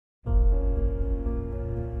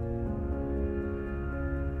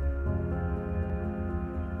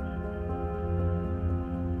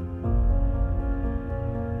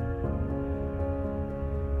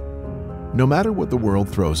No matter what the world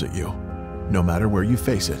throws at you, no matter where you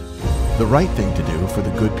face it, the right thing to do for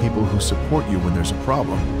the good people who support you when there's a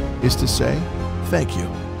problem is to say thank you.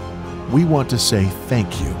 We want to say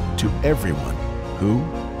thank you to everyone who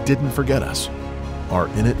didn't forget us, are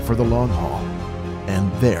in it for the long haul, and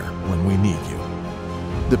there when we need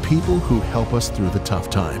you. The people who help us through the tough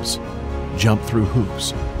times, jump through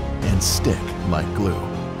hoops, and stick like glue.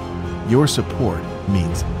 Your support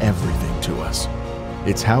means everything to us.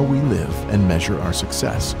 It's how we live and measure our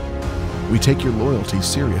success. We take your loyalty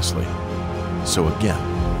seriously. So again,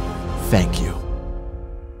 thank you.